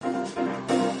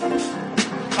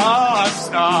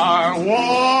Star Wars,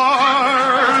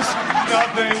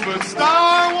 nothing but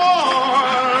Star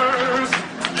Wars.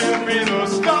 Give me the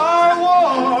Star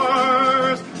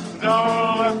Wars.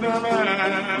 Don't let them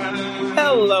end.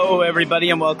 Hello, everybody,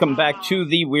 and welcome back to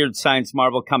the Weird Science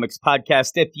Marvel Comics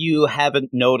podcast. If you haven't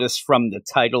noticed from the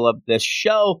title of this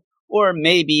show, or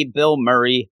maybe Bill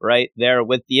Murray right there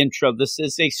with the intro, this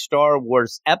is a Star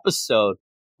Wars episode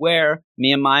where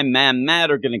me and my man Matt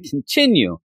are going to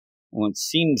continue what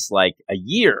seems like a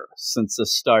year since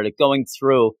this started, going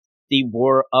through the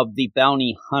War of the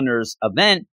Bounty Hunters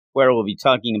event, where we'll be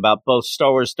talking about both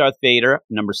Star Wars Darth Vader,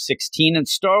 number 16, and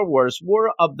Star Wars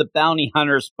War of the Bounty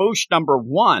Hunters, Boosh number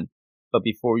 1. But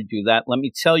before we do that, let me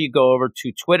tell you, go over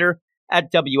to Twitter at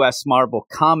WS Marvel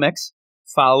Comics.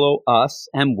 Follow us,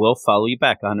 and we'll follow you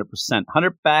back 100%.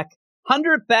 100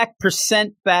 back,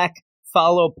 percent back,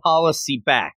 follow policy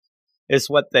back is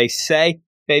what they say.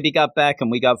 Baby got back and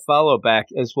we got follow back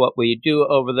is what we do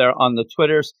over there on the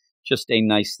Twitters. Just a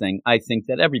nice thing I think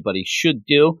that everybody should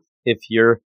do. If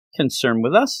you're concerned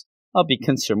with us, I'll be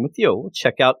concerned with you. We'll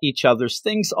check out each other's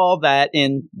things, all that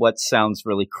in what sounds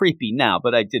really creepy now,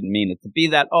 but I didn't mean it to be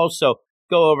that. Also,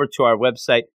 go over to our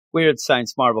website,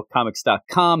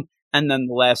 WeirdScienceMarvelComics.com. And then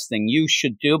the last thing you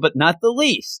should do, but not the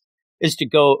least, is to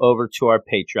go over to our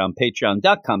Patreon,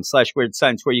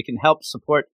 patreon.com/WeirdScience, where you can help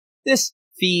support this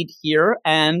feed here.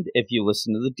 And if you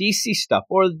listen to the DC stuff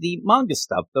or the manga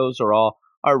stuff, those are all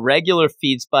our regular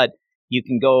feeds. But you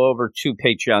can go over to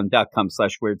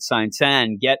patreon.com/WeirdScience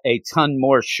and get a ton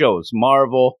more shows.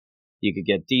 Marvel, you could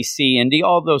get DC, Indie,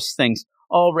 all those things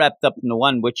all wrapped up into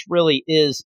one, which really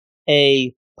is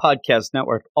a podcast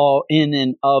network all in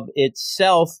and of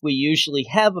itself. We usually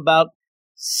have about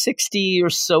 60 or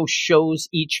so shows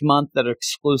each month that are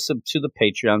exclusive to the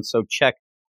Patreon. So check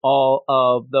all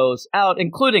of those out,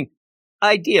 including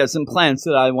ideas and plans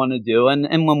that I want to do.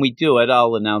 And when we do it,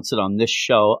 I'll announce it on this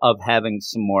show of having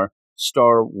some more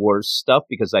Star Wars stuff,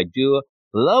 because I do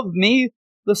love me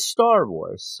the Star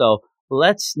Wars. So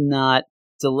let's not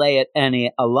delay it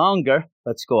any longer.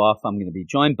 Let's go off. I'm going to be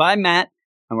joined by Matt,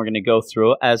 and we're going to go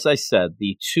through, as I said,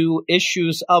 the 2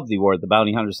 issues of the War of the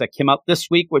Bounty Hunters that came out this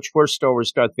week, which were Star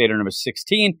Wars Darth Vader number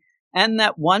 16, and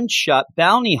that one-shot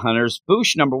Bounty Hunters,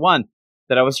 Boosh number 1,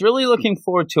 that I was really looking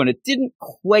forward to, and it didn't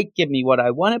quite give me what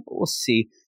I wanted, but we'll see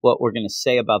what we're going to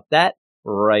say about that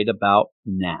right about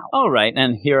now. All right,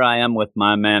 and here I am with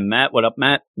my man Matt. What up,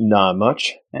 Matt? Not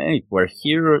much. Hey, we're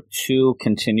here to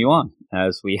continue on,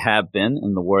 as we have been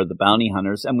in the War of the Bounty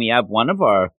Hunters, and we have one of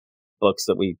our books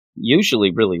that we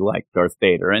usually really like, Darth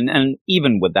Vader, and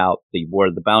even without the War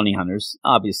of the Bounty Hunters,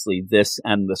 obviously this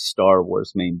and the Star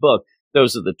Wars main book,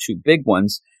 those are the 2 big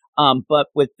ones. But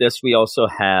with this, we also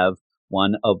have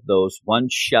one of those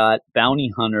one-shot bounty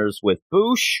hunters with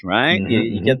Boosh, right? Mm-hmm,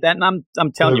 You get that? And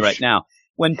I'm telling you right now,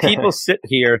 when people sit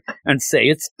here and say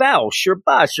it's Bausch or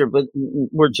Bosch, but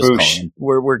we're just calling,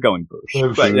 we're going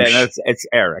Boosh. But then it's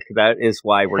Eric. That is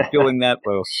why we're doing that.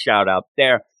 We'll shout out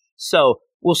there. So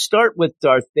we'll start with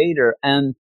Darth Vader,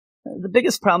 and the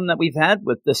biggest problem that we've had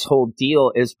with this whole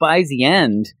deal is by the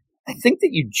end, I think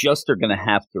that you just are going to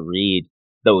have to read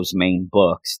those main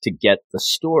books to get the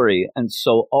story. And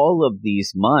so all of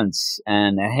these months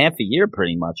and a half a year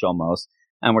pretty much almost,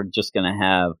 and we're just going to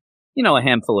have, a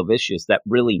handful of issues that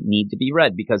really need to be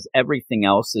read, because everything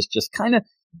else is just kind of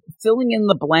filling in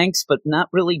the blanks, but not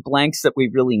really blanks that we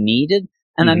really needed.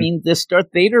 And I mean, this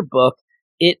Darth Vader book,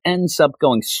 it ends up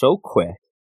going so quick,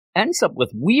 ends up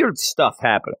with weird stuff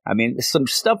happening. I mean, some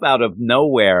stuff out of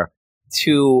nowhere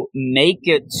to make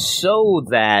it so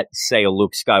that, say, a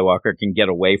Luke Skywalker can get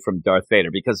away from Darth Vader,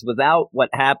 because without what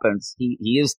happens,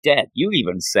 he is dead. You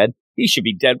even said he should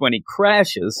be dead when he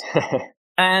crashes.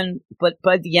 But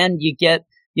by the end, you get,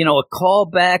 a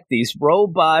callback, these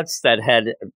robots that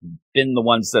had been the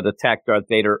ones that attacked Darth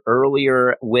Vader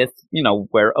earlier with,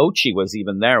 where Ochi was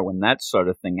even there when that sort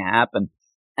of thing happened.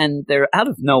 And they're out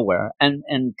of nowhere and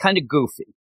kind of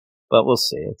goofy. But we'll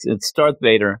see. It's Darth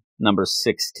Vader, number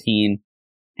 16.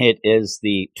 It is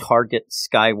the Target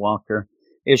Skywalker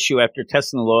issue. After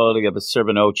testing the loyalty of his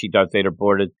servant Ochi, Darth Vader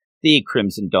boarded the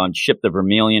Crimson Dawn ship, the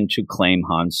Vermilion, to claim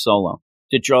Han Solo.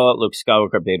 To draw out Luke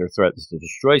Skywalker, Vader threatens to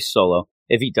destroy Solo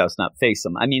if he does not face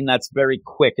him. I mean, that's very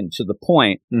quick and to the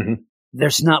point. Mm-hmm.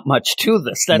 There's not much to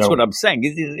this. That's what I'm saying.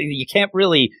 You can't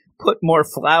really put more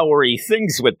flowery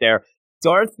things with there.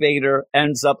 Darth Vader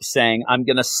ends up saying, I'm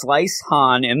going to slice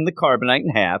Han in the carbonite in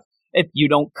half if you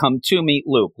don't come to me,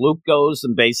 Luke. Luke goes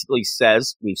and basically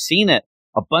says, we've seen it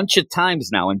a bunch of times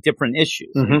now in different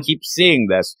issues. Mm-hmm. We keep seeing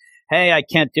this. Hey, I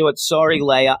can't do it. Sorry,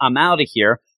 Leia. I'm out of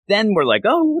here. Then we're like,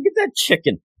 oh, look at that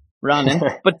chicken running.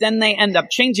 But then they end up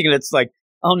changing it. It's like,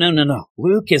 oh, no.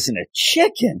 Luke isn't a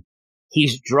chicken.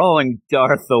 He's drawing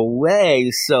Darth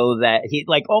away so that he,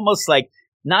 like, almost like,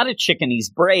 not a chicken, he's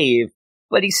brave,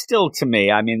 but he's still, to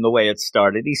me, I mean, the way it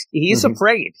started, he's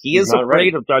afraid. He's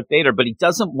afraid of Darth Vader, but he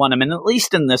doesn't want him. And at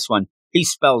least in this one, he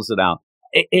spells it out.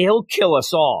 He'll kill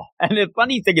us all. And the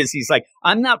funny thing is, he's like,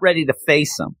 I'm not ready to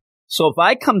face him. So if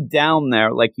I come down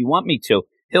there like you want me to,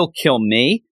 he'll kill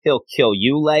me. He'll kill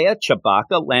you, Leia,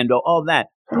 Chewbacca, Lando, all that.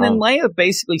 And then Leia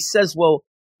basically says, well,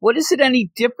 what is it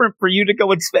any different for you to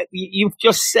go and spend? You've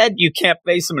just said you can't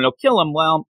face him and he'll kill him.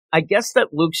 Well, I guess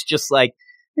that Luke's just like,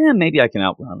 maybe I can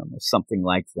outrun him or something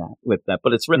like that with that.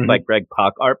 But it's written by Greg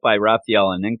Pak, art by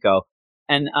Raphael Aninko.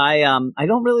 And I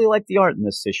don't really like the art in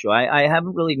this issue. I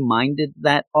haven't really minded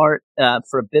that art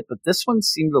for a bit, but this one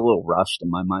seemed a little rushed in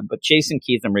my mind. But Jason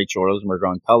Keith and Rachel Rosenberg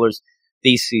on colors,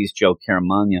 DC's Joe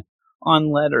Caramagna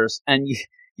on letters. And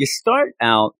you start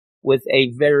out with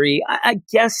a very, I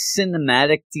guess,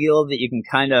 cinematic deal that you can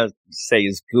kind of say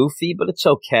is goofy, but it's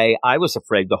okay. I was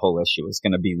afraid the whole issue was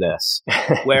going to be this,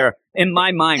 where in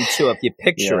my mind, too, if you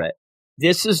picture it,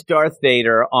 this is Darth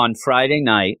Vader on Friday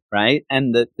night, right?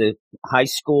 And the high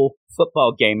school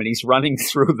football game, and he's running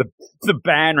through the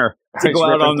banner to go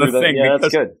out on the thing. Yeah,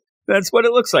 that's good. That's what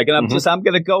it looks like. And I'm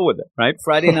going to go with it, right?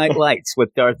 Friday Night Lights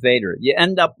with Darth Vader. You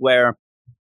end up where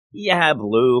you have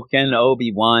Luke and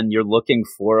Obi-Wan. You're looking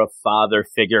for a father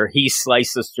figure. He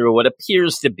slices through what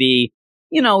appears to be,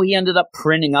 he ended up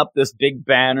printing up this big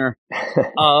banner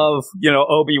of,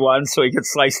 Obi-Wan so he could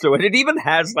slice through it. It even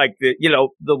has like the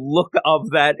look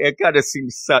of that. It kind of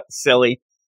seems silly.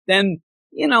 Then,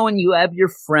 and you have your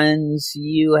friends,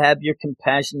 you have your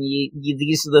compassion.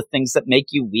 These are the things that make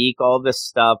you weak, all this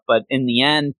stuff. But in the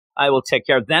end, I will take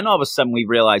care. Then all of a sudden we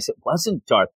realize it wasn't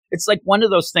Darth. It's like one of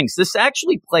those things. This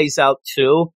actually plays out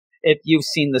too. If you've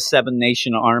seen the Seven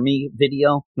Nation Army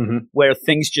video where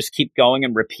things just keep going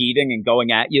and repeating and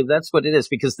going at you, that's what it is.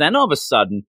 Because then all of a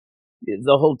sudden,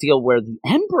 the whole deal where the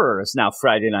Emperor is now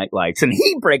Friday Night Lights and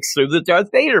he breaks through the Darth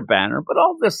Vader banner. But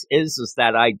all this is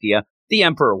that idea. The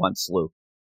Emperor wants Luke.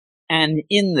 And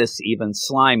in this, even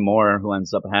Sly Moore, who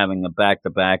ends up having a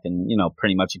back-to-back and,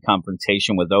 pretty much a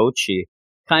confrontation with Ochi,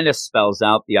 kind of spells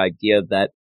out the idea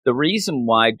that the reason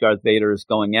why Darth Vader is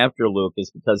going after Luke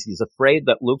is because he's afraid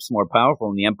that Luke's more powerful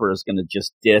and the Emperor is going to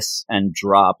just diss and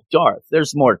drop Darth.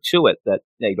 There's more to it that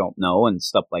they don't know and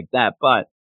stuff like that. But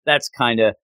that's kind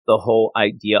of the whole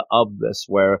idea of this,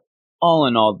 where all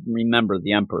in all, remember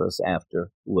the Emperor is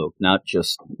after Luke, not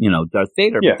just, Darth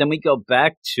Vader. Yeah. But then we go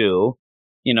back to,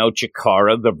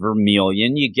 Jakara, the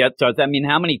Vermilion. You get Darth. I mean,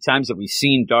 how many times have we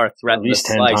seen Darth threaten to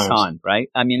slice Han, right?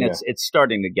 I mean, it's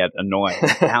starting to get annoying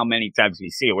how many times we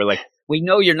see it. We're like, we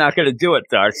know you're not going to do it,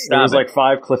 Darth. Stop There's like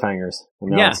 5 cliffhangers.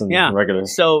 Regular.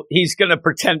 So he's going to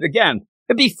pretend again.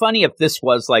 It'd be funny if this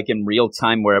was like in real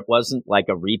time where it wasn't like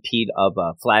a repeat of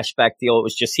a flashback deal. It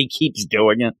was just he keeps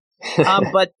doing it.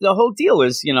 But the whole deal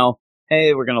is,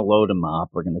 hey, we're going to load him up.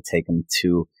 We're going to take him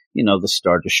to, the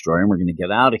Star Destroyer and we're going to get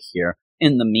out of here.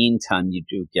 In the meantime, you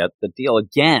do get the deal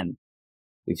again.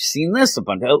 We've seen this a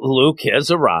bunch. Luke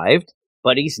has arrived,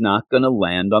 but he's not going to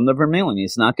land on the Vermilion.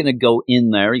 He's not going to go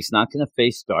in there. He's not going to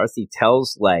face Darth. He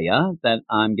tells Leia that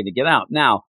I'm going to get out.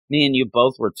 Now, me and you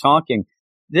both were talking.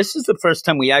 This is the first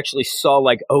time we actually saw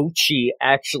like Ochi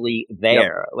actually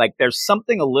there. Yep. Like there's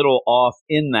something a little off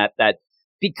in that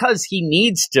because he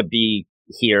needs to be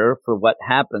here for what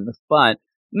happens. But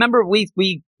remember, we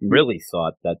really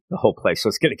thought that the whole place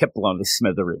was going to get blown to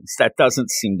smithereens. That doesn't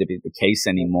seem to be the case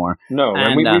anymore. No,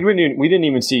 and we didn't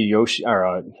even see Ochi.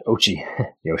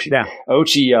 Yeah.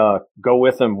 Ochi go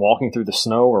with him walking through the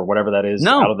snow or whatever that is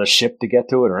out of the ship to get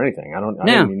to it or anything. I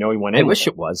didn't even know he went in. I wish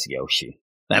it was Yoshi.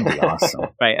 That'd be awesome.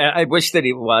 Right. I wish that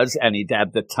he was, and he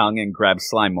dabbed the tongue and grabbed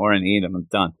Sly Moore and eat him and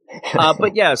done.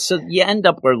 But yeah, so you end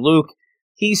up where Luke,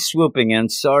 he's swooping in.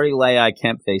 Sorry, Leia, I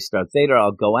can't face Darth Vader.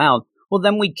 I'll go out. Well,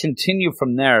 then we continue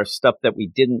from there, stuff that we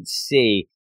didn't see.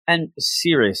 And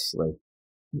seriously,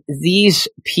 these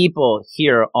people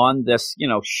here on this,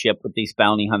 ship with these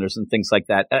bounty hunters and things like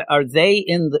that, are they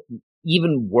in the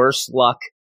even worse luck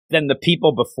than the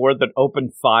people before that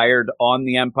opened fired on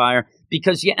the Empire?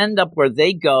 Because you end up where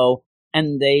they go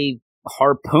and they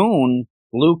harpoon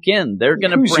Luke in. They're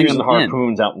going to bring him in.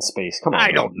 Harpoons out in space? Come on.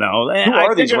 I don't know. Who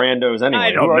are these randos anyway?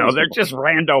 I don't know. They're just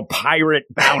rando pirate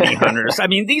bounty hunters. I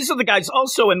mean, these are the guys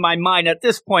also in my mind at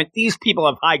this point. These people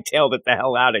have hightailed it the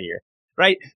hell out of here,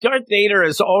 right? Darth Vader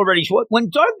is already, when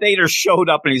Darth Vader showed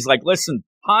up and he's like, listen,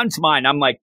 Han's mine. I'm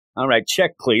like, all right,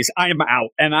 check, please. I'm out.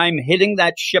 And I'm hitting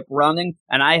that ship running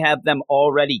and I have them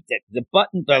already. The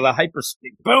button, the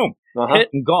hyperspeed, boom, hit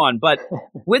and gone. But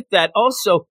with that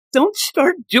also, don't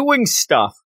start doing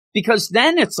stuff Because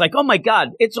then it's like, oh my God,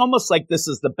 it's almost like this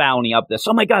is the bounty of this.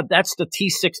 Oh my God, that's the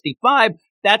T-65.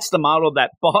 That's the model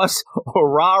that boss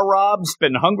Rob's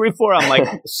been hungry for. I'm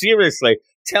like, seriously,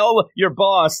 tell your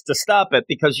boss to stop it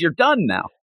because you're done now.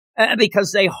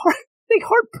 Because they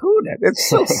harpoon it. It's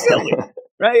so silly,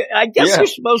 right? I guess you're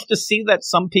supposed to see that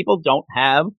some people don't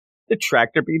have the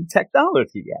tractor beam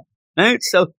technology yet, right?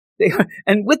 So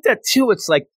and with that too, it's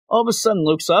like all of a sudden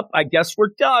Luke's up. I guess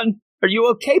we're done. Are you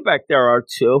okay back there,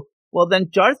 R2? Well, then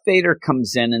Darth Vader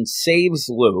comes in and saves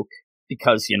Luke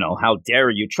because, how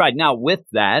dare you try. Now, with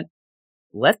that,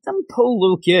 let them pull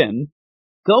Luke in,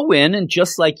 go in, and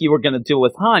just like you were going to do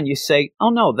with Han, you say, oh,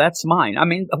 no, that's mine. I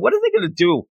mean, what are they going to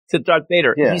do to Darth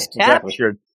Vader? Yeah, he's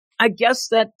captured. Exactly. I guess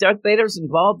that Darth Vader's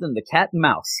involved in the cat and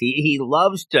mouse. He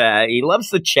loves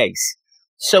the chase.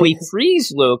 So he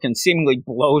frees Luke and seemingly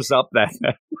blows up that.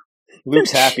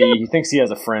 Luke's happy. He thinks he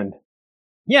has a friend.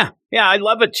 Yeah, I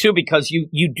love it too because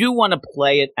you do want to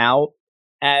play it out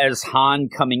as Han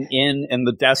coming in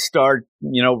the Death Star,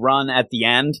 run at the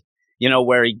end,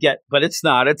 where but it's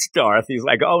not, it's Darth. He's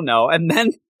like, oh no. And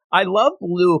then I love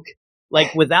Luke,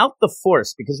 like without the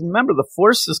Force, because remember the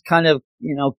Force is kind of,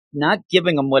 not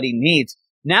giving him what he needs.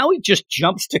 Now he just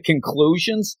jumps to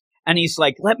conclusions and he's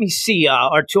like, let me see,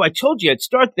 R2, I told you it's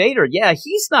Darth Vader. Yeah,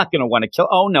 he's not going to want to kill.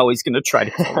 Oh no, he's going to try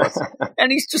to kill us.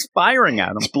 And he's just firing at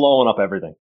him. He's blowing up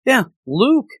everything. Yeah,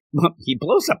 Luke, he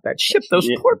blows up that ship. Those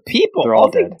poor people, all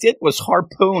they did was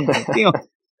harpoon.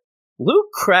 Luke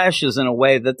crashes in a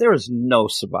way that there is no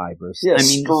survivors. Yeah, I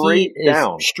mean,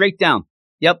 straight down.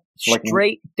 Yep,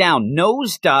 straight down.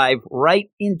 Nosedive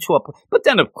right into But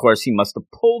then, of course, he must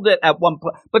have pulled it at one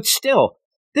point. But still,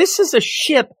 this is a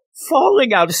ship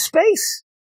falling out of space.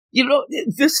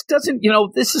 This doesn't,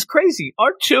 this is crazy.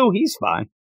 R2, he's fine.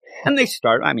 And they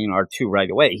start, R2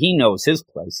 right away. He knows his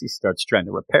place. He starts trying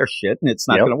to repair shit, and it's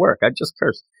not going to work. I just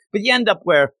cursed. But you end up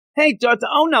where, hey, Darth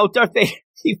Vader,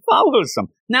 he follows him.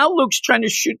 Now Luke's trying to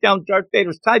shoot down Darth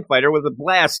Vader's TIE fighter with a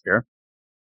blaster.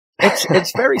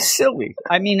 It's very silly.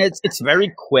 It's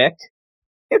very quick.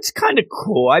 It's kind of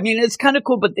cool. It's kind of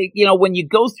cool, but they, when you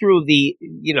go through the,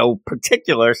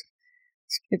 particulars,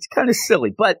 it's kind of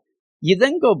silly. But you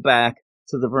then go back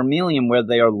to the Vermilion where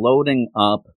they are loading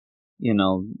up,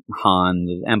 Han,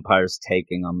 the Empire's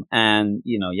taking them. And,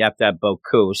 you have to have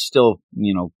Boku still,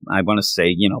 I want to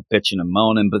say, bitching and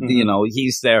moaning, but,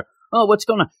 he's there. Oh, what's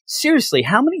going on? Seriously,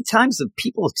 how many times have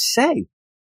people say,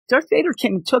 Darth Vader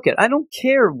came and took it. I don't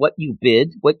care what you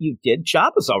did.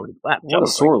 Jabba's already left. What a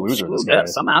sore loser this guy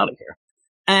is. I'm out of here.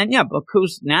 And yeah,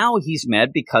 Boku's now he's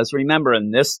mad because remember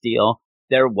in this deal,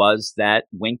 there was that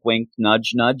wink, wink,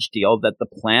 nudge, nudge deal that the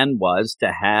plan was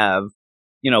to have,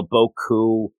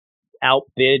 Boku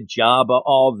outbid Jabba,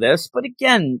 all this. But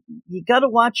again, you got to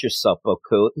watch yourself,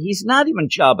 Boku. He's not even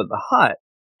Jabba the Hutt.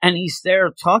 And he's there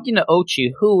talking to Ochi,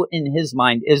 who in his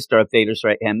mind is Darth Vader's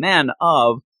right-hand man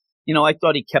of, I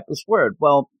thought he kept his word.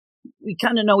 Well, we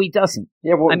kind of know he doesn't.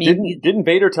 Yeah, well, didn't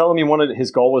Vader tell him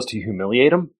his goal was to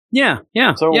humiliate him? Yeah.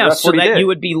 So that you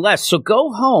would be less. So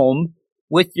go home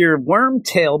with your worm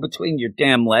tail between your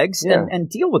damn legs and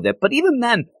deal with it. But even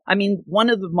then, one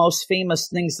of the most famous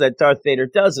things that Darth Vader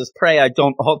does is pray I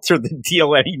don't alter the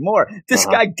deal anymore. This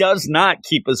guy does not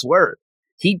keep his word.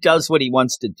 He does what he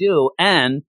wants to do,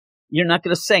 and you're not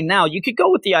going to say now. You could go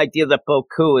with the idea that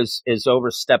Boku is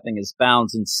overstepping his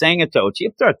bounds and saying it to Ochi.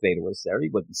 If Darth Vader was there, he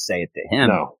wouldn't say it to him.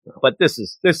 No. But this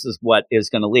is what is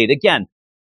going to lead. Again,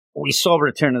 we saw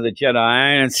Return of the Jedi.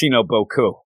 I didn't see no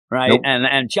Boku, right? Nope.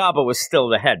 And Jabba was still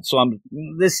the head. So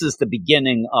this is the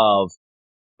beginning of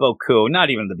Boku. Not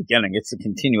even the beginning. It's the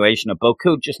continuation of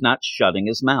Boku just not shutting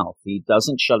his mouth. He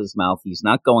doesn't shut his mouth. He's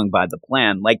not going by the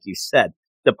plan. Like you said,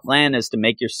 the plan is to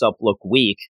make yourself look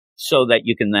weak, so that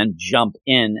you can then jump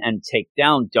in and take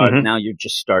down Darth. Mm-hmm. Now you're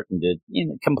just starting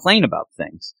to complain about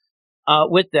things.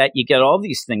 With that, you get all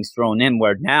these things thrown in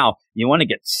where now you want to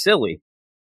get silly.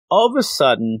 All of a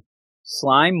sudden,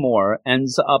 Sly Moore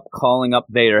ends up calling up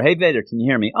Vader. Hey, Vader, can you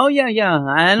hear me? Oh, yeah.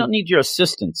 I don't need your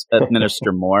assistance,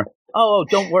 Minister Moore. Oh,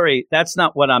 don't worry. That's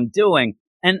not what I'm doing.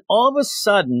 And all of a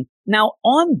sudden, now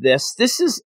on this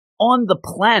is on the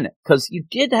planet because you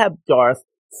did have Darth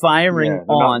firing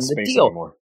on the deal.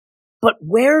 Anymore. But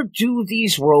where do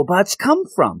these robots come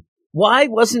from? Why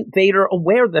wasn't Vader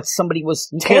aware that somebody was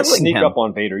tailing him? You can't sneak up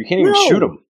on Vader. You can't even shoot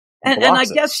him. And I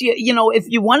guess, if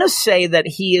you want to say that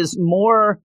he is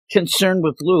more concerned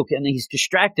with Luke and he's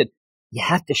distracted, you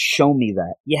have to show me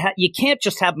that. You can't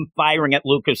just have him firing at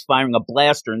Luke as firing a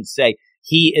blaster and say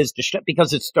he is distracted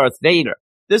because it's Darth Vader.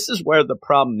 This is where the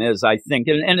problem is, I think.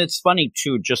 And it's funny,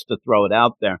 too, just to throw it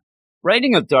out there.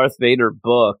 Writing a Darth Vader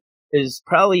book is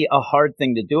probably a hard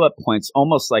thing to do at points,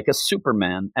 almost like a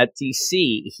Superman at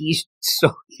DC. He's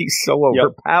so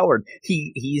overpowered.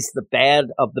 He's the bad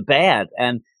of the bad.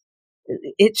 And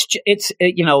it's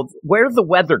where are the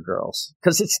weather girls?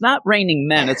 Because it's not raining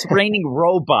men, it's raining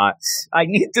robots. I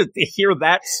need to hear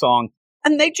that song.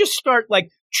 And they just start like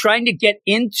trying to get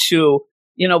into,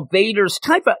 Vader's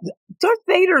type of. Darth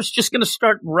Vader's just going to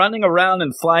start running around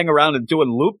and flying around and doing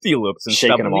loop-de-loops and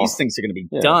stuff. And these things are going to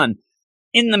be done.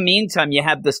 In the meantime, you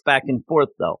have this back and forth,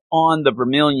 though. On the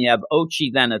Vermilion, you have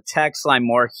Ochi then attack Sly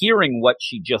Moore, hearing what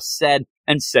she just said,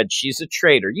 and said she's a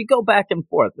traitor. You go back and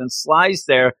forth, and Sly's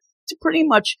there to pretty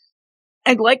much,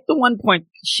 and like the one point,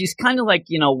 she's kind of like,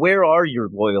 where are your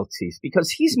loyalties?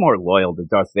 Because he's more loyal to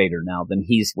Darth Vader now than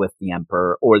he's with the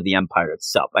Emperor or the Empire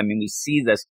itself. I mean, we see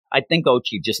this. I think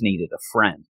Ochi just needed a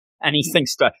friend. And he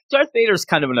thinks Darth Vader's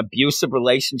kind of an abusive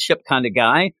relationship kind of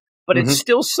guy. But it's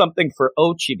still something for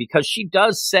Ochi, because she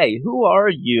does say, who are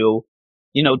you,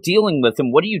 dealing with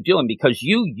him? What are you doing? Because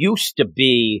you used to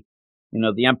be,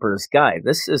 the Emperor's guy.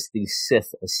 This is the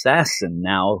Sith assassin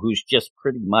now who's just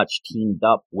pretty much teamed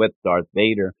up with Darth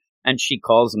Vader. And she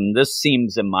calls him, this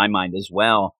seems in my mind as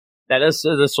well, that this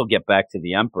will get back to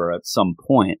the Emperor at some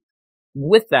point.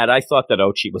 With that, I thought that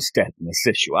Ochi was dead in this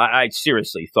issue. I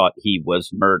seriously thought he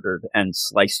was murdered and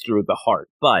sliced through the heart.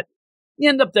 But you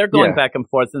end up there going back and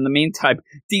forth. In the meantime,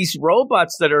 these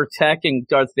robots that are attacking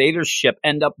Darth Vader's ship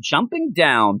end up jumping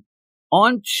down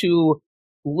onto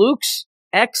Luke's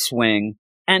X-Wing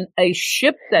and a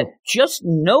ship that just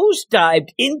nosedived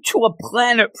into a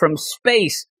planet from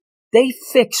space. They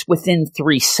fix within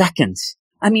 3 seconds.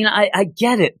 I mean, I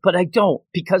get it, but I don't,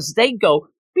 because they go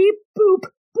beep, boop,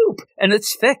 boop, and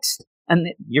it's fixed. And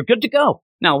you're good to go.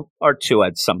 Now, R2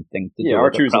 had something to do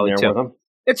with it. R2's in there with them.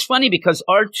 It's funny because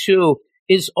R2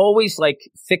 is always like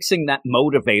fixing that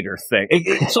motivator thing.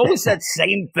 It's always that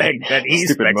same thing that he's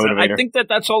fixing. Motivator. I think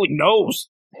that's all he knows.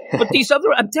 But these other,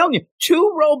 I'm telling you,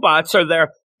 2 robots are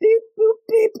there, beep, boop,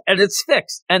 beep, and it's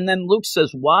fixed. And then Luke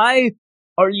says, why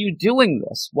are you doing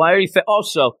this? Why are you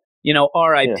also,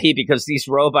 R.I.P. because these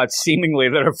robots seemingly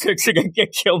that are fixing it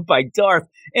get killed by Darth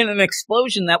in an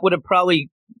explosion that would have probably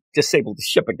disabled the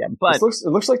ship again. But it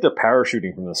looks like they're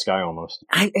parachuting from the sky almost.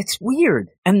 It's weird.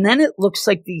 And then it looks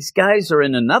like these guys are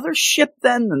in another ship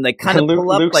then, and they kind of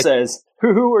pull up. Luke says,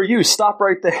 who are you? Stop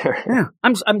right there. Yeah.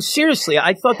 I'm seriously,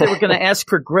 I thought they were going to ask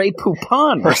for Grey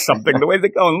Poupon or something, the way they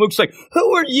go. And Luke's like,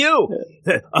 who are you?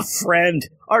 A friend.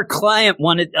 Our client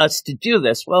wanted us to do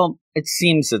this. Well, it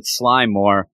seems that Sly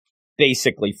Moore,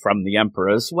 basically from the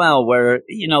Emperor as well, where,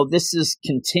 this is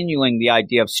continuing the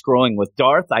idea of screwing with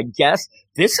Darth, I guess.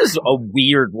 This is a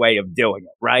weird way of doing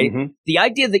it, right? Mm-hmm. The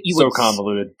idea that you would... So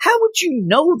convoluted. How would you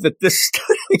know that this...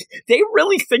 They're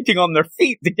really thinking on their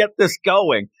feet to get this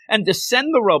going and to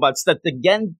send the robots that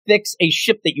again fix a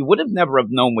ship that you would have never have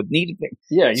known would need it.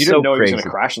 Yeah, you didn't know he was going to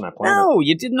crash on that planet. No,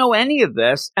 you didn't know any of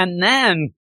this. And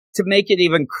then... to make it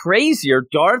even crazier,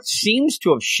 Darth seems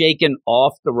to have shaken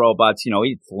off the robots.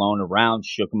 He'd flown around,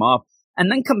 shook them off, and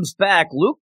then comes back.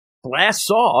 Luke blasts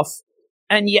off,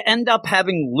 and you end up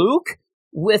having Luke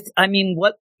with,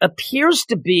 what appears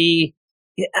to be,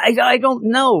 I don't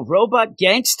know, robot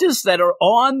gangsters that are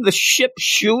on the ship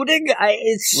shooting.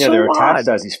 It's so they're odd. attached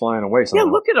as he's flying away somehow.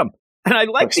 Yeah, look at them. And I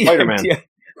like the Spider-Man. idea.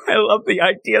 I love the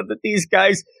idea that these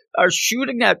guys are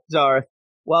shooting at Darth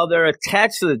while they're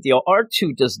attached to the deal.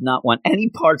 R2 does not want any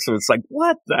parts of it. It's like,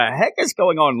 what the heck is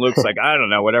going on? Luke's like, I don't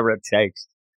know, whatever it takes.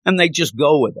 And they just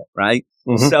go with it, right?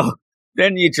 Mm-hmm. So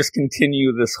then you just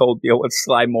continue this whole deal with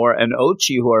Sly Moore and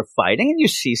Ochi who are fighting. And you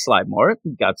see Sly Moore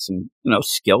got some,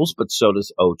 skills, but so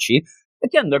does Ochi.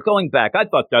 Again, they're going back. I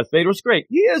thought Darth Vader was great.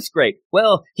 He is great.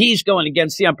 Well, he's going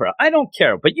against the Emperor. I don't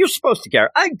care, but you're supposed to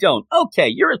care. I don't. Okay,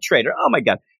 you're a traitor. Oh, my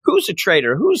God. Who's a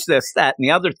traitor? Who's this, that, and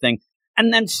the other thing?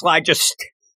 And then Sly just,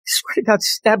 swear to God,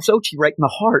 stabs Ochi right in the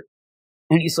heart.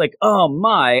 And he's like, oh,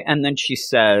 my. And then she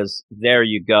says, there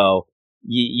you go.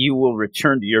 You will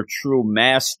return to your true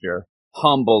master,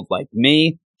 humbled like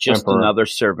me, just Emperor. Another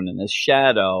servant in his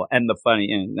shadow. And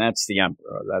and that's the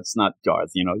Emperor. That's not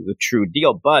Darth, the true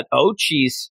deal. But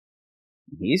Ochi's,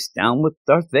 he's down with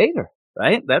Darth Vader,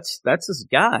 right? That's his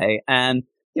guy. And,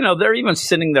 they're even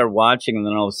sitting there watching, and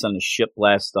then all of a sudden a ship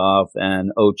blasts off,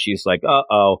 and Ochi's like,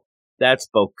 uh-oh, that's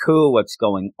Boku. What's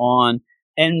going on?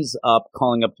 Ends up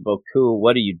calling up to Boku.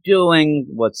 What are you doing?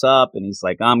 What's up? And he's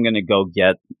like, I'm going to go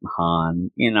get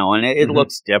Han, and it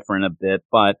looks different a bit.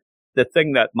 But the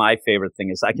thing that my favorite thing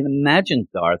is I can imagine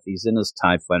Darth. He's in his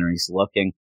TIE fighter. He's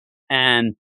looking,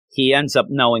 and he ends up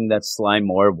knowing that Sly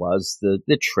Moore was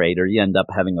the traitor. You end up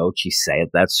having Ochi say it,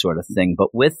 that sort of thing.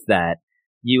 But with that,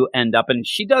 you end up, and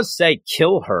she does say,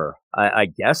 kill her, I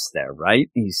guess there, right?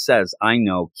 He says, I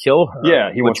know, kill her.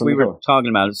 Yeah, he which we were talking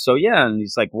about it. So yeah, and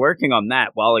he's like working on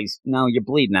that while now you're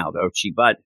bleeding out, Ochi.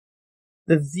 But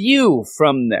the view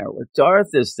from there, where Darth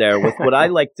is there with what I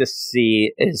like to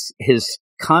see is his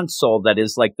console that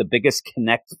is like the biggest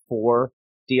Connect 4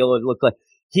 deal it looked like.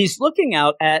 He's looking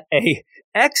out at a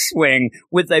X-Wing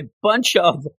with a bunch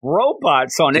of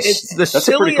robots on it. It's the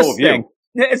silliest thing.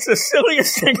 It's the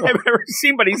silliest thing I've ever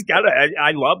seen, but he's got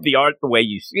I love the art, the way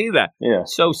you see that. Yeah.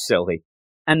 So silly.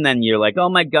 And then you're like, oh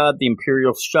my God, the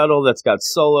Imperial shuttle that's got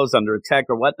Solos under attack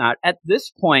or whatnot. At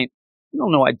this point, I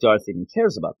don't know why Darth even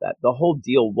cares about that. The whole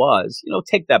deal was,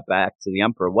 take that back to the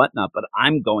Emperor, whatnot, but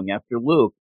I'm going after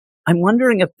Luke. I'm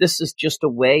wondering if this is just a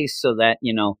way so that,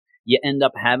 you end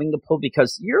up having to pull,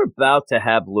 because you're about to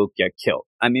have Luke get killed.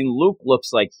 I mean, Luke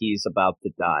looks like he's about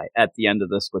to die at the end of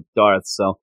this with Darth,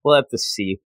 so we'll have to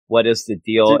see what is the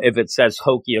deal. If it says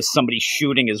Hokey is somebody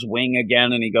shooting his wing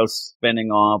again and he goes spinning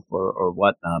off or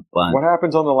whatnot. But what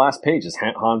happens on the last page? Is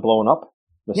Han blowing up?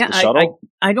 The shuttle?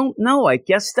 I don't know. I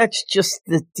guess that's just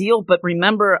the deal. But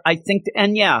remember, I think,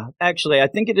 I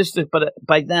think it is. But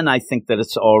by then, I think that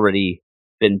it's already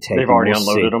been taken. They've already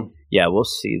unloaded them. Yeah, we'll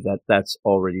see that that's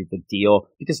already the deal.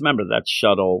 Because remember, that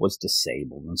shuttle was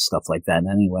disabled and stuff like that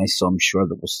anyway. So I'm sure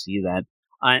that we'll see that.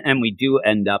 And we do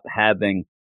end up having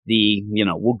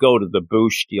we'll go to the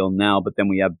Boushh deal now, but then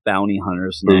we have bounty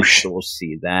hunters next, so we'll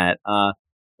see that.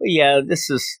 Yeah, this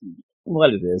is what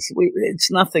it is.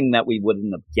 It's nothing that we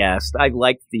wouldn't have guessed. I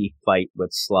like the fight with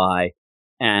Sly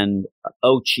and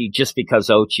Ochi, just because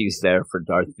Ochi's there for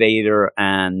Darth Vader,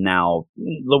 and now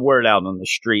the word out on the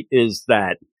street is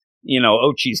that,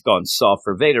 Ochi's gone soft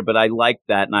for Vader, but I like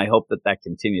that, and I hope that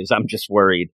continues. I'm just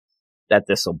worried that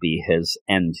this will be his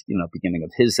end, beginning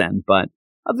of his end, but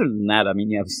other than that, I mean,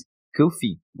 you have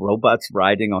goofy robots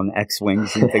riding on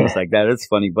X-Wings and things like that. It's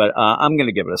funny, but I'm going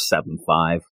to give it a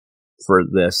 7.5 for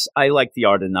this. I like the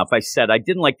art enough. I said I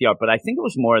didn't like the art, but I think it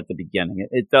was more at the beginning.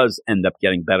 It does end up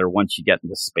getting better once you get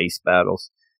into space battles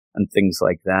and things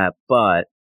like that. But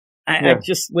I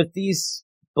just, with these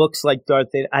books like Darth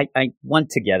Vader, I want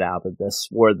to get out of this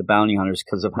War of the Bounty Hunters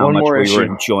because of how much we were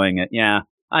enjoying it. Yeah,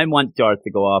 I want Darth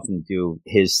to go off and do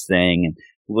his thing, and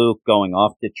Luke going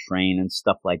off the train and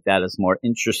stuff like that is more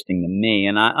interesting to me.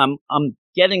 And I'm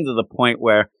getting to the point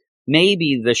where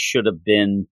maybe this should have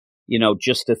been,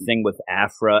 just a thing with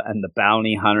Aphra and the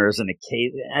bounty hunters and a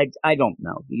cave. I don't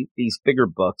know. These bigger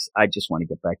books, I just want to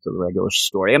get back to the regular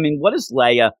story. I mean, what has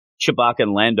Leia, Chewbacca,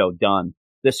 and Lando done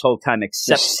this whole time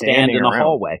except stand in a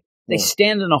hallway? They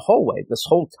stand in a hallway this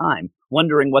whole time,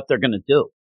 wondering what they're going to do.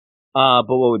 But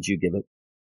what would you give it?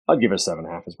 I'd give it a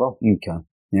 7.5 as well. Okay.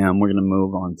 Yeah, and we're going to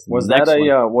move on to was the next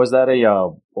one. Was that a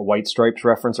White Stripes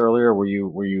reference earlier? Were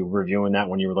you reviewing that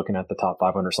when you were looking at the top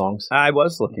 500 songs? I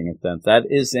was looking at that. That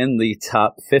is in the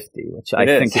top 50, which I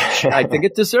think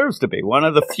it deserves to be one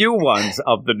of the few ones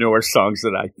of the newer songs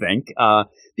that I think,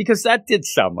 because that did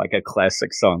sound like a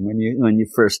classic song when you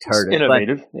first heard it.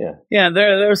 Innovative, yeah.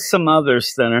 There's some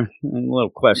others that are a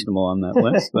little questionable on that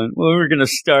list, but we're going to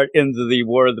start into the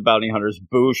War of the Bounty Hunters,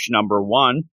 Boushh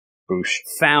 #1. Boushh.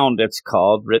 Found, it's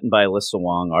called, written by Alyssa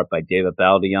Wong, art by David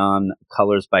Baldeon,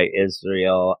 colors by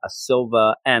Israel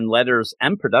Silva, and letters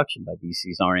and production by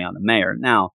DC's Ariana Mayer.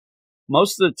 Now,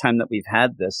 most of the time that we've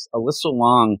had this, Alyssa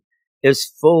Wong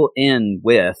is full in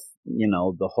with,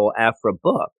 the whole Aphra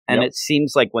book. And It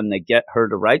seems like when they get her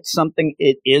to write something,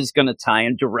 it is going to tie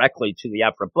in directly to the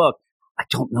Aphra book. I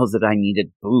don't know that I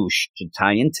needed Boushh to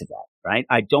tie into that, right?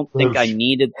 I don't think I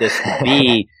needed this to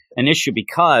be an issue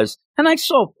because, and I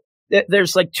saw,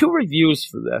 there's like 2 reviews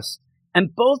for this,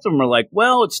 and both of them are like,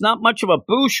 well, it's not much of a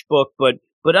Boushh book,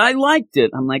 but I liked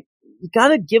it. I'm like, you got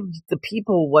to give the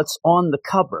people what's on the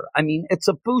cover. I mean, it's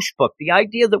a Boushh book. The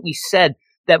idea that we said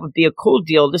that would be a cool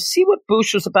deal to see what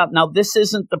Boushh was about. Now, this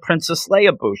isn't the Princess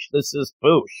Leia Boushh. This is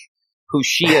Boushh, who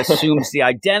she assumes the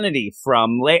identity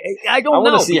from. I don't know.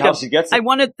 I want to see how she gets it. I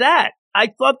wanted that. I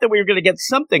thought that we were going to get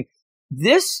something.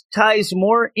 This ties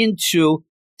more into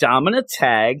Domina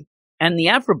Tag and the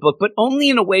Aphra book, but only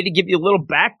in a way to give you a little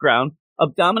background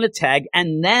of Domina Tag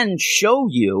and then show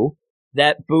you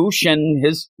that Boushh and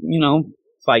his,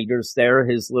 fighters there,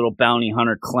 his little bounty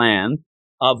hunter clan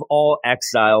of all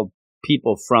exiled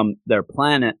people from their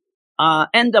planet,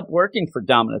 end up working for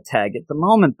Domina Tag at the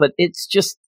moment. But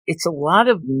it's a lot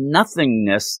of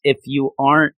nothingness if you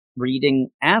aren't reading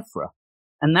Aphra.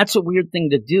 And that's a weird thing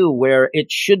to do, where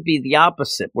it should be the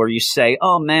opposite, where you say,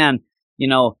 oh man,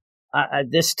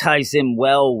 this ties in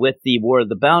well with the War of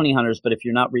the Bounty Hunters, but if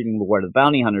you're not reading the War of the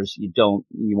Bounty Hunters, you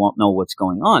won't know what's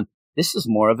going on. This is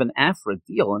more of an Aphra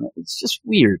deal, and it's just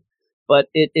weird. but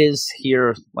it is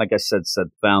here, like I said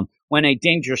found. When a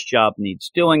dangerous job needs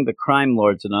doing, the crime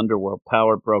lords and underworld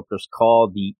power brokers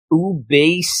call the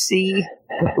Ubisi,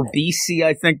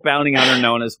 I think, bounty hunter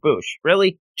known as Boushh.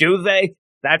 Really? Do they?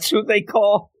 That's who they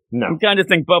call? No. I'm kind of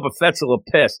think Boba Fett's a little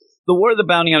pissed. The War of the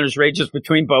Bounty Hunters rages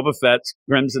between Boba Fett's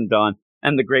Crimson Dawn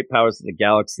and the great powers of the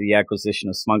galaxy. The acquisition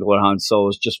of smuggler Han Solo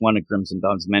is just one of Crimson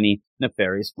Dawn's many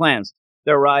nefarious plans.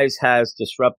 Their rise has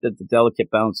disrupted the delicate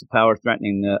balance of power,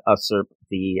 threatening to usurp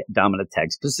the dominant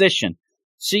Tag's position.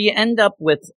 So you end up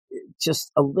with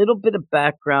just a little bit of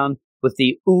background with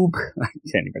the I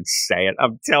can't even say it.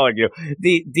 I'm telling you,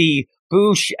 the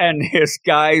Boushh and his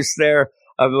guys there.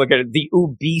 I'm looking at the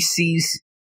Ubisis.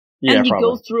 Yeah, and you probably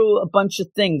go through a bunch of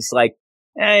things like,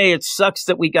 hey, it sucks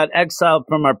that we got exiled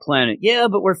from our planet. Yeah,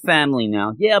 but we're family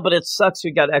now. Yeah, but it sucks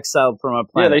we got exiled from our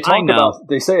planet. Yeah, they talk about,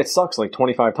 they say it sucks like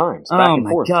 25 times. Back and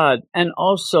forth. Oh my God. And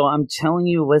also, I'm telling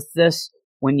you with this,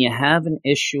 when you have an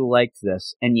issue like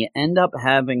this and you end up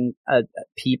having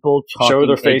people talking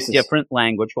a different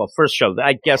language, well, first show,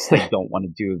 I guess they don't want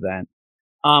to do that.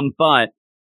 But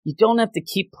you don't have to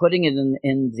keep putting it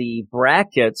in the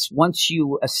brackets once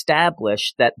you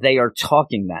establish that they are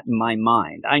talking that in my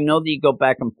mind. I know that you go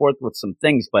back and forth with some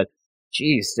things, but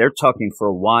geez, they're talking for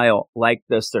a while like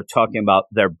this. They're talking about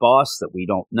their boss that we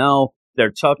don't know.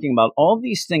 They're talking about all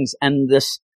these things and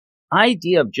this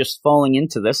idea of just falling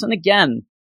into this. And again,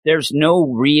 there's no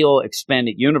real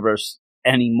expanded universe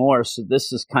anymore. So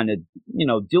this is kind of,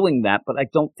 doing that, but I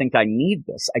don't think I need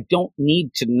this. I don't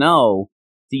need to know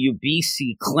the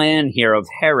Ubisi clan here of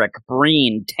Herrick,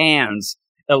 Breen, Tans,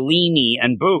 Eleni,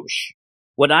 and Boushh.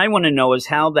 What I want to know is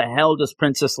how the hell does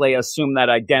Princess Leia assume that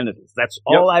identity? That's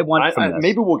all I want from this.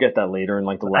 Maybe we'll get that later in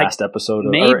like the last episode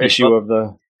or issue of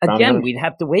the... Again, we'd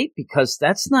have to wait because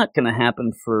that's not going to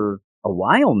happen for a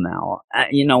while now.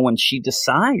 When she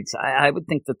decides, I would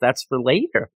think that that's for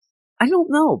later. I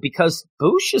don't know because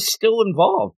Boushh is still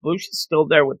involved. Boushh is still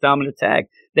there with Dominant Tag.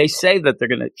 They say that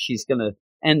she's going to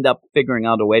end up figuring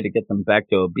out a way to get them back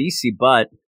to Ubisi, but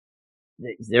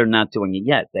they're not doing it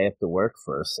yet. They have to work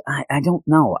first. I don't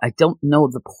know. I don't know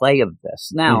the play of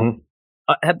this. Now,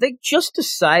 have they just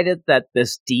decided that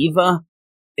this diva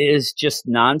is just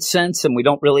nonsense and we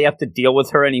don't really have to deal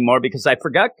with her anymore? Because I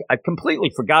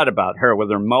completely forgot about her with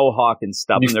her mohawk and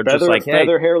stuff. And they're just like, hey,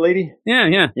 feather hair lady?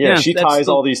 Yeah. She ties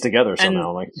all these together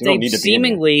somehow. Like you don't need to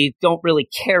seemingly don't really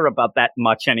care about that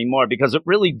much anymore because it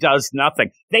really does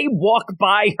nothing. They walk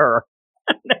by her.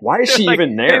 Why is she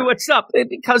even there? Hey, what's up?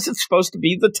 Because it's supposed to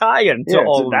be the tie-in to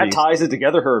all of that these. Ties it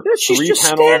together. She's just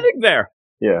standing there.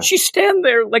 Yeah, she's standing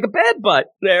there like a bad butt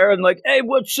there, and like, hey,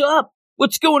 what's up?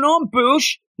 What's going on,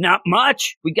 Boushh? Not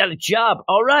much. We got a job.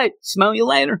 All right. Smell you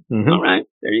later. All right.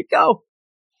 There you go.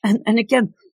 And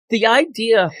again, the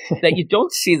idea that you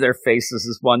don't see their faces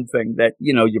is one thing that,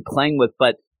 you're playing with.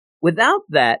 But without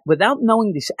that, without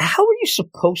knowing this, how are you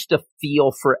supposed to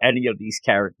feel for any of these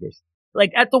characters?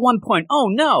 Like at the one point, oh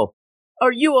no,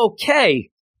 are you okay,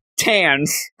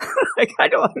 Tans? Like I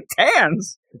don't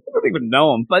Tans. I don't even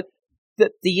know him. But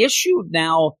the issue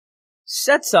now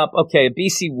sets up, okay,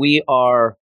 BC, we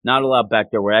are not allowed back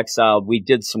there. We're exiled. We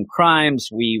did some crimes.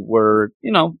 We were,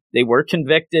 they were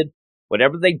convicted.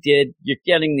 Whatever they did, you're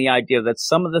getting the idea that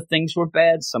some of the things were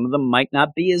bad. Some of them might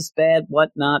not be as bad,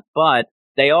 whatnot, but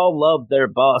they all love their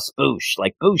boss, Boushh.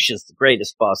 Like Boushh is the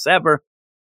greatest boss ever.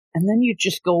 And then you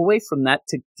just go away from that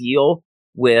to deal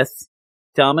with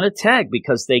Dominant Tag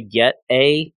because they get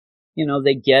a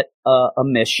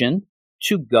mission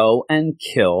to go and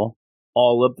kill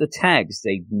all of the tags.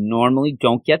 They normally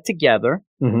don't get together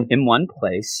in one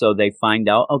place. So they find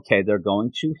out, okay, they're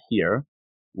going to here.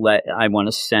 I want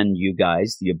to send you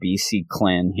guys, the Ubisi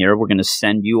clan here. We're going to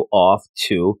send you off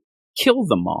to kill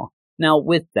them all. Now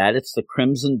with that, it's the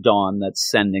Crimson Dawn that's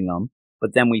sending them.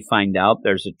 But then we find out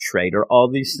there's a traitor, all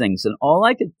these things. And all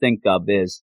I could think of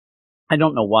is, I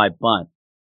don't know why, but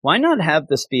why not have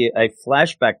this be a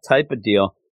flashback type of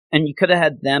deal? And you could have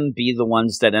had them be the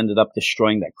ones that ended up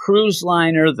destroying that cruise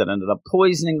liner, that ended up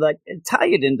poisoning, and tie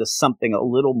it into something a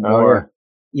little more,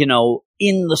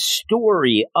 in the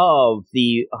story of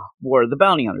the War of the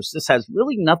Bounty Hunters. This has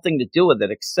really nothing to do with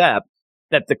it except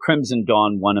that the Crimson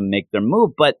Dawn want to make their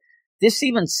move. But this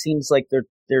even seems like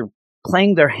they're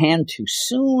playing their hand too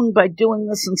soon by doing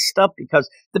this and stuff because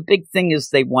the big thing is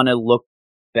they want to look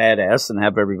badass and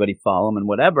have everybody follow them and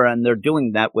whatever. And they're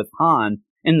doing that with Han.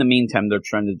 In the meantime, they're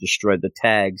trying to destroy the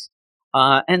tags.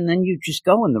 And then you just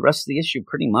go, and the rest of the issue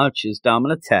pretty much is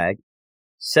Dominant Tag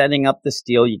setting up this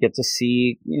deal. You get to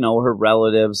see, her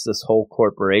relatives, this whole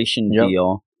corporation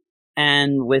deal.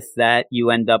 And with that,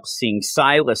 you end up seeing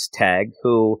Silas Tag,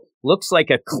 who looks like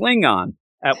a Klingon.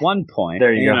 at one point.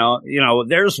 There you go. You know,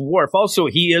 there's Worf. Also,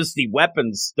 he is the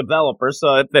weapons developer.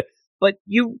 So, but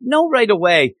you know right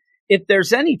away, if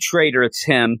there's any traitor, it's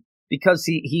him because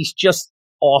he's just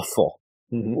awful.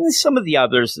 Mm-hmm. Some of the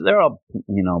others, they're all,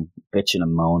 you know, bitching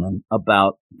and moaning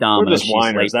about Domina. They're just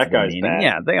whiners. That guy's bad.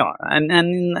 Yeah, they are.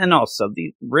 And also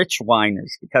the rich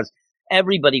whiners because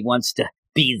everybody wants to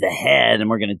be the head and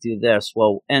we're going to do this.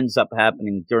 Well, ends up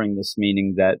happening during this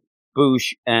meeting that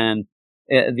Boushh and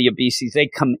the Abisis, they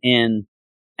come in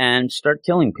and start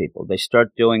killing people. They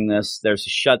start doing this. There's a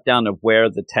shutdown of where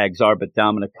the tags are, but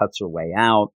Domina cuts her way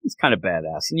out. It's kind of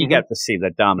badass. And you get to see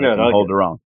that Domina can hold her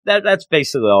own. That's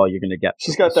basically all you're going to get.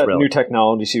 She's got that new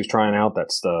technology she was trying out.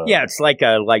 That's the it's like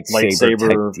a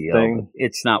lightsaber deal. Thing.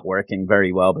 It's not working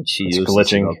very well, but she uses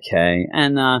glitching. It okay.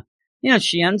 And you know,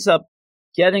 she ends up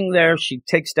getting there. She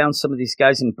takes down some of these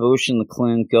guys, and Boushh and the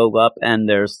Clone go up, and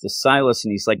there's the Silas,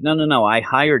 and he's like, "No, I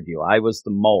hired you. I was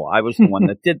the mole. I was the one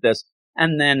that did this."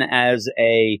 And then, as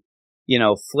a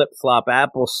flip-flop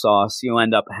applesauce, you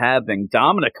end up having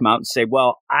Domina come out and say,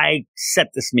 well, I set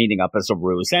this meeting up as a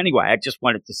ruse. Anyway, I just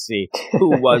wanted to see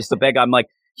who was the big guy. I'm like,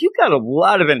 you got a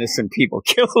lot of innocent people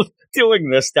killed doing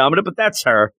this, Domina, but that's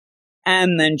her.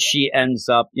 And then she ends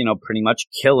up, pretty much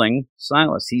killing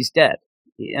Silas. He's dead.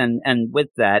 And with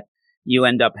that, you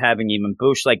end up having even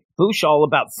Boushh all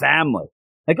about family.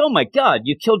 Like, oh my God,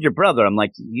 you killed your brother. I'm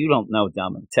like, you don't know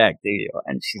Domina Tech, do you?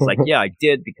 And she's like, yeah, I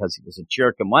did because he was a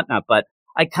jerk and whatnot. But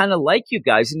I kind of like you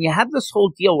guys. And you have this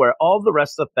whole deal where all the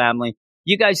rest of the family,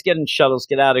 you guys get in shuttles,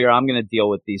 get out of here. I'm going to deal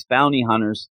with these bounty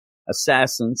hunters,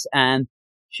 assassins. And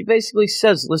she basically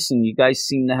says, listen, you guys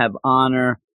seem to have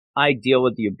honor. I deal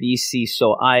with the Abisi,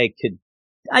 so I could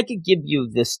give you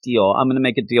this deal. I'm going to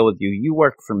make a deal with you. You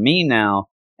work for me now.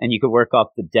 And you could work off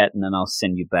the debt, and then I'll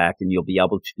send you back, and you'll be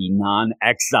able to be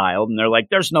non-exiled. And they're like,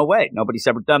 there's no way. Nobody's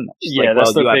ever done that. She's like,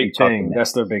 that's their big thing.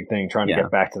 That's their big thing, trying to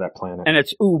get back to that planet. And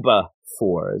it's Uba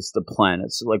 4 is the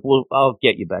planet. So like, I'll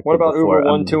get you back. What about Uba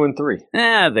 1, 2, and 3?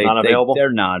 Not available?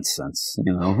 They're nonsense.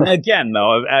 Again,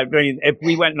 though, I mean, if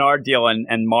we went in our deal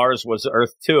and Mars was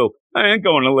Earth 2, I ain't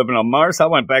going to living on Mars. I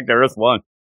went back to Earth 1.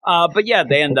 But yeah,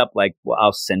 they end up like, well,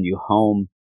 I'll send you home.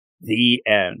 The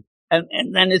end.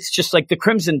 And then it's just like the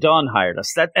Crimson Dawn hired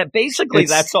us. Basically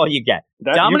that's all you get.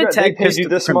 Domina Tech pays you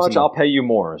this much, I'll pay you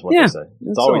more, is what they say.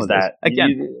 It's always that.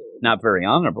 Again, not very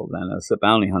honorable then as a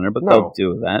bounty hunter, but they'll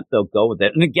do that. They'll go with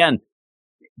it. And again,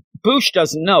 Boushh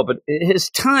doesn't know, but his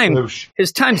time's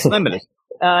limited.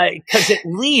 Because at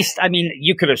least, I mean,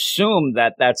 you could assume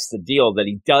that that's the deal, that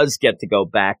he does get to go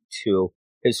back to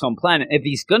his home planet. If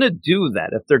he's going to do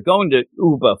that, if they're going to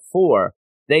Uba 4,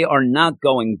 they are not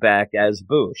going back as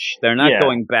Boushh. They're not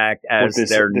going back as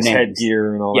their names.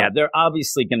 Headgear and all that. Yeah, they're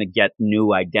obviously going to get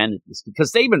new identities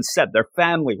because they even said their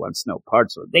family wants no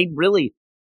parts of it.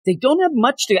 They don't have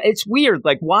much to. It's weird.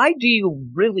 Like, why do you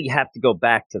really have to go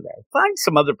back to there? Find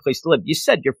some other place to live. You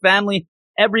said your family,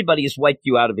 everybody has wiped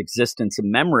you out of existence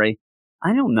and memory.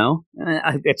 I don't know.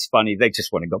 It's funny. They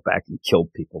just want to go back and kill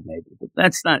people, maybe. But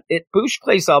that's not it. Boushh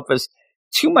plays off as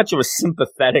too much of a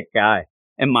sympathetic guy.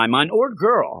 In my mind, or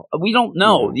girl, we don't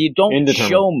know. You don't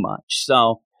show much.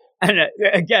 So, and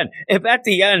again, if at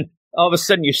the end, all of a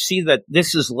sudden you see that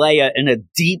this is Leia in a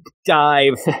deep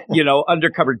dive,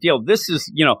 undercover deal. This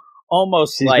is,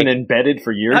 almost She's like been embedded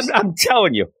for years. I'm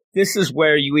telling you, this is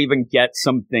where you even get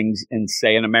some things in,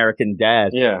 say, an American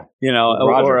Dad. Yeah.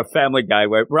 Or a Family Guy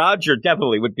where Roger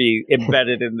definitely would be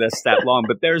embedded in this that long.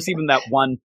 But there's even that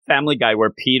one Family Guy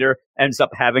where Peter ends up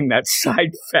having that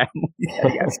side family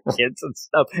that he has kids and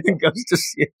stuff and goes to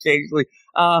see occasionally.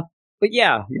 But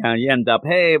yeah, you end up,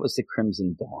 hey, it was the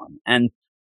Crimson Dawn. And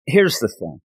here's the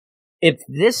thing. If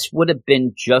this would have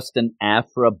been just an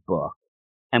Aphra book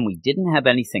and we didn't have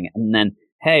anything, and then,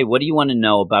 hey, what do you want to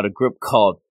know about a group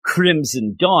called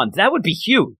Crimson Dawn? That would be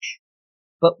huge.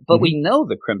 But we know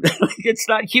the Crimson, it's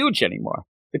not huge anymore.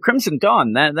 The Crimson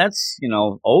Dawn, that's,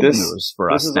 old news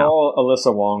for us now. This is all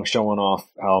Alyssa Wong showing off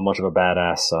how much of a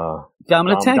badass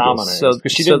Domina is.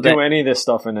 Because she didn't do any of this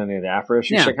stuff in any of the Aphra.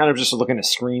 She's kind of just looking at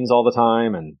screens all the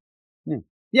time. And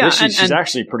she's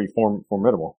actually pretty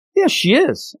formidable. Yeah, she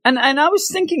is. And I was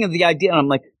thinking of the idea, and I'm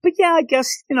like, but yeah, I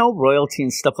guess, royalty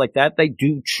and stuff like that, they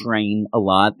do train a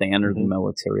lot. They enter the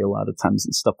military a lot of times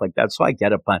and stuff like that. So I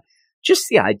get it. But just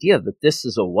the idea that this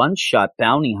is a one-shot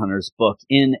bounty hunters book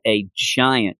in a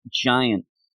giant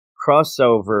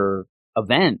crossover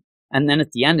event. And then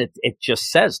at the end, it just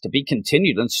says to be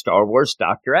continued in Star Wars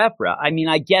Dr. Aphra. I mean,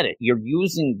 I get it. You're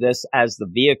using this as the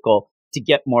vehicle to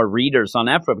get more readers on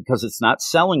Aphra because it's not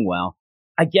selling well.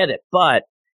 I get it. But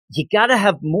you got to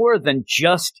have more than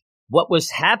just what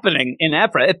was happening in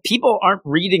Aphra. If people aren't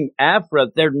reading Aphra,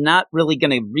 they're not really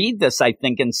going to read this, I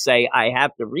think, and say, I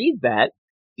have to read that,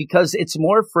 because it's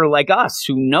more for like us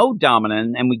who know Domina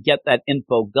and we get that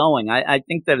info going. I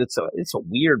think that it's a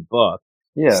weird book.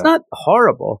 Yeah. It's not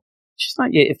horrible. It's just not,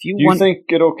 if you Do you think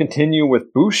it'll continue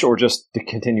with Boushh or just to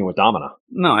continue with Domina?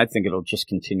 No, I think it'll just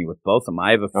continue with both of them.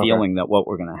 I have a feeling that what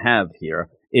we're going to have here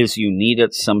is you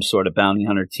needed some sort of bounty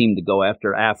hunter team to go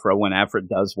after Aphra when Aphra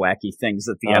does wacky things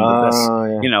at the end of this.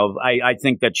 Yeah. You know, I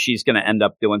think that she's going to end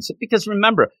up doing so, because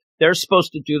remember, they're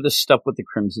supposed to do this stuff with the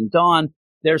Crimson Dawn.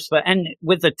 And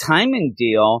with the timing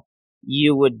deal,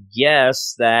 you would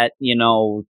guess that, you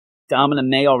know, Domina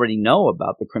may already know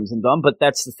about the Crimson Dawn, but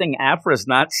that's the thing. Aphra's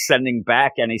not sending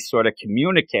back any sort of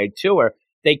communique to her.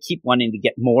 They keep wanting to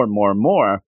get more and more and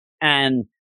more. And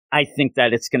I think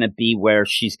that it's going to be where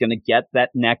she's going to get that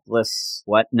necklace,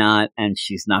 whatnot, and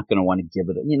she's not going to want to give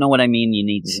it. You know what I mean? You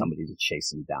need somebody to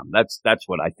chase him down. That's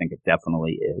what I think it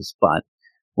definitely is. But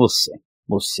we'll see.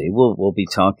 We'll be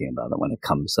talking about it when it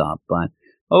comes up. But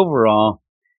overall,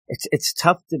 it's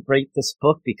tough to rate this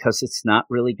book because it's not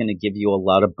really going to give you a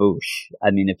lot of Boushh.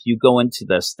 I mean, if you go into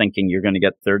this thinking you're going to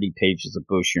get 30 pages of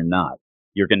Boushh, you're not.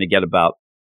 You're going to get about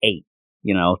 8,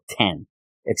 10.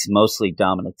 It's mostly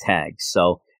Domina tags.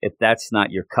 So if that's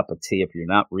not your cup of tea, if you're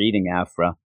not reading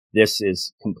Aphra, this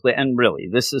is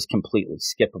this is completely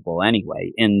skippable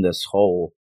anyway in this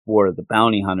whole War of the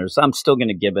Bounty Hunters. I'm still going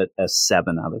to give it a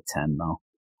 7 out of 10 though.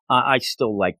 I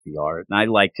still like the art,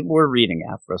 and we're reading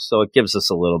Aphra, so it gives us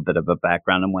a little bit of a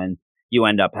background, and when you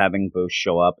end up having Boushh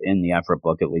show up in the Aphra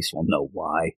book, at least we'll know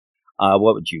why.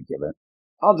 What would you give it?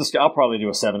 I'll probably do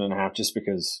a 7.5 just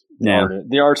because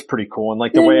the art's pretty cool. And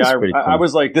like the way I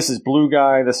was like, this is blue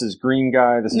guy, this is green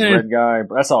guy, this is red guy.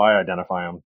 That's how I identify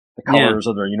them. The colors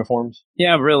of their uniforms.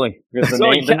 Yeah, really. Because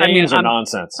the names are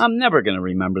nonsense. I'm never going to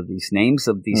remember these names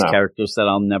of these characters that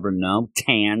I'll never know.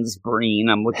 Tans, Breen,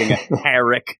 I'm looking at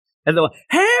Herrick.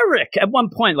 Herrick! At one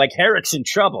point, like, Herrick's in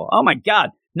trouble. Oh my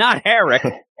God, not Herrick.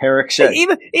 Herrick Shay.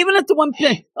 Even at the one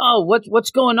point,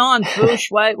 what's going on, Boushh?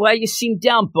 Why you seem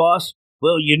down, boss?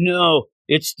 Well,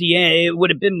 it would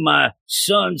have been my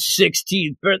son's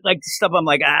 16th birthday, like stuff. I'm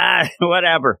like,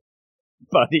 whatever,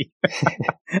 buddy.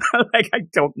 Like, I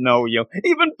don't know you.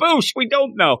 Even Boushh, we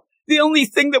don't know. The only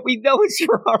thing that we know is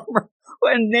your armor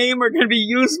and name are going to be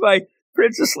used by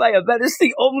Princess Leia. That is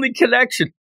the only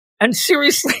connection. And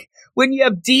seriously, when you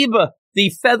have Diva, the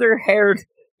feather-haired,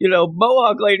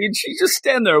 Mohawk lady, and she just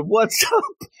stand there, what's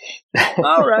up?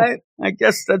 All right. I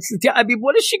guess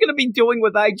what is she going to be doing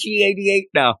with IG-88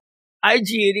 now?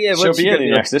 IG-88. She'll be in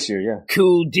the next this year, yeah.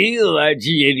 Cool deal,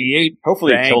 IG-88.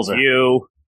 Hopefully it kills her. Thank you.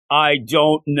 I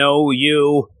don't know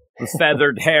you,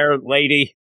 feathered hair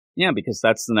lady. Yeah, because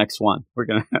that's the next one. We're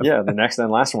going to have. Yeah, the next and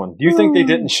last one. Do you think they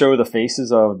didn't show the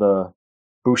faces of the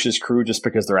Boushh's crew just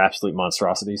because they're absolute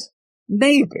monstrosities?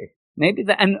 Maybe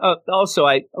that, and also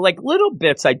I like little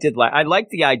bits. I like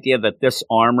the idea that this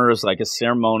armor is like a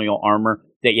ceremonial armor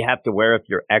that you have to wear if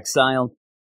you're exiled.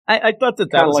 I thought that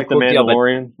was like a cool the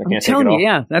Mandalorian. I'm telling you,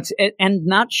 yeah, that's it. And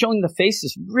not showing the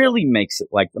faces really makes it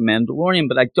like the Mandalorian,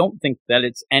 but I don't think that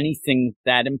it's anything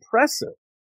that impressive.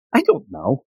 I don't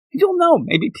know.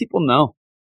 Maybe people know.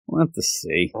 We'll have to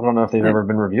see. I don't know if they've ever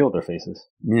been revealed, their faces.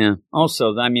 Yeah.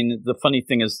 Also, I mean, the funny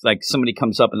thing is, like, somebody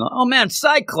comes up and, oh man,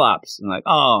 Cyclops! And like,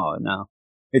 oh no,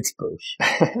 it's Boushh.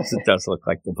 It does look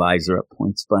like the visor at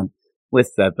points, but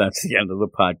with that, that's the end of the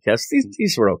podcast.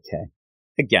 These were okay.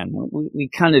 Again, we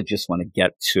kind of just want to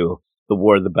get to the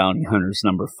War of the Bounty Hunters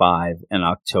number 5 in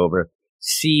October,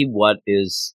 see what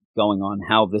is going on,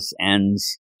 how this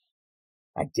ends,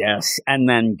 I guess, and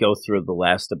then go through the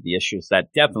last of the issues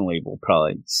that definitely will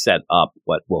probably set up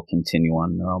what will continue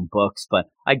on their own books. But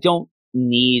I don't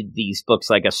need these books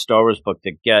like a Star Wars book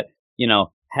to get,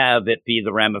 have it be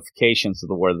the ramifications of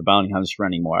the War of the Bounty Hunters for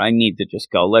anymore. I need to just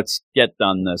go, let's get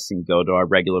done this and go to our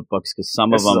regular books, because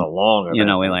some of them, is a long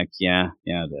event. We're like, yeah,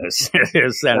 it is. It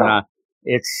is. And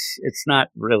it's not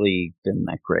really been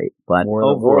that great. But War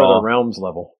of the Realms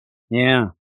level.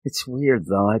 Yeah. It's weird,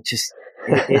 though. I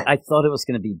thought it was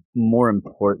going to be more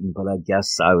important, but I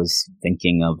guess I was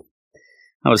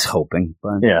hoping.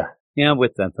 But yeah,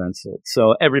 with that, that's it.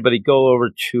 So everybody go over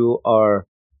to our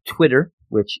Twitter,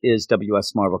 which is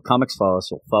WS Marvel Comics. Follow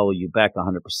us. We'll follow you back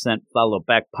 100%. Follow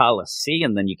back policy,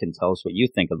 and then you can tell us what you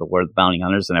think of the War of the Bounty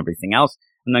Hunters and everything else.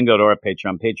 And then go to our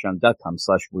Patreon,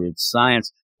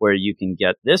 patreon.com/WeirdScience, where you can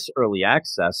get this early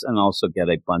access and also get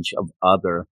a bunch of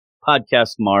other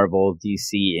podcast, Marvel,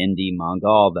 DC, indie, manga,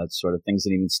 all that sort of things,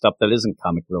 and even stuff that isn't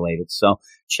comic related. So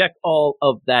check all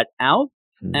of that out,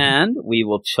 and we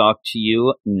will talk to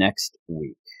you next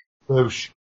week. Boushh.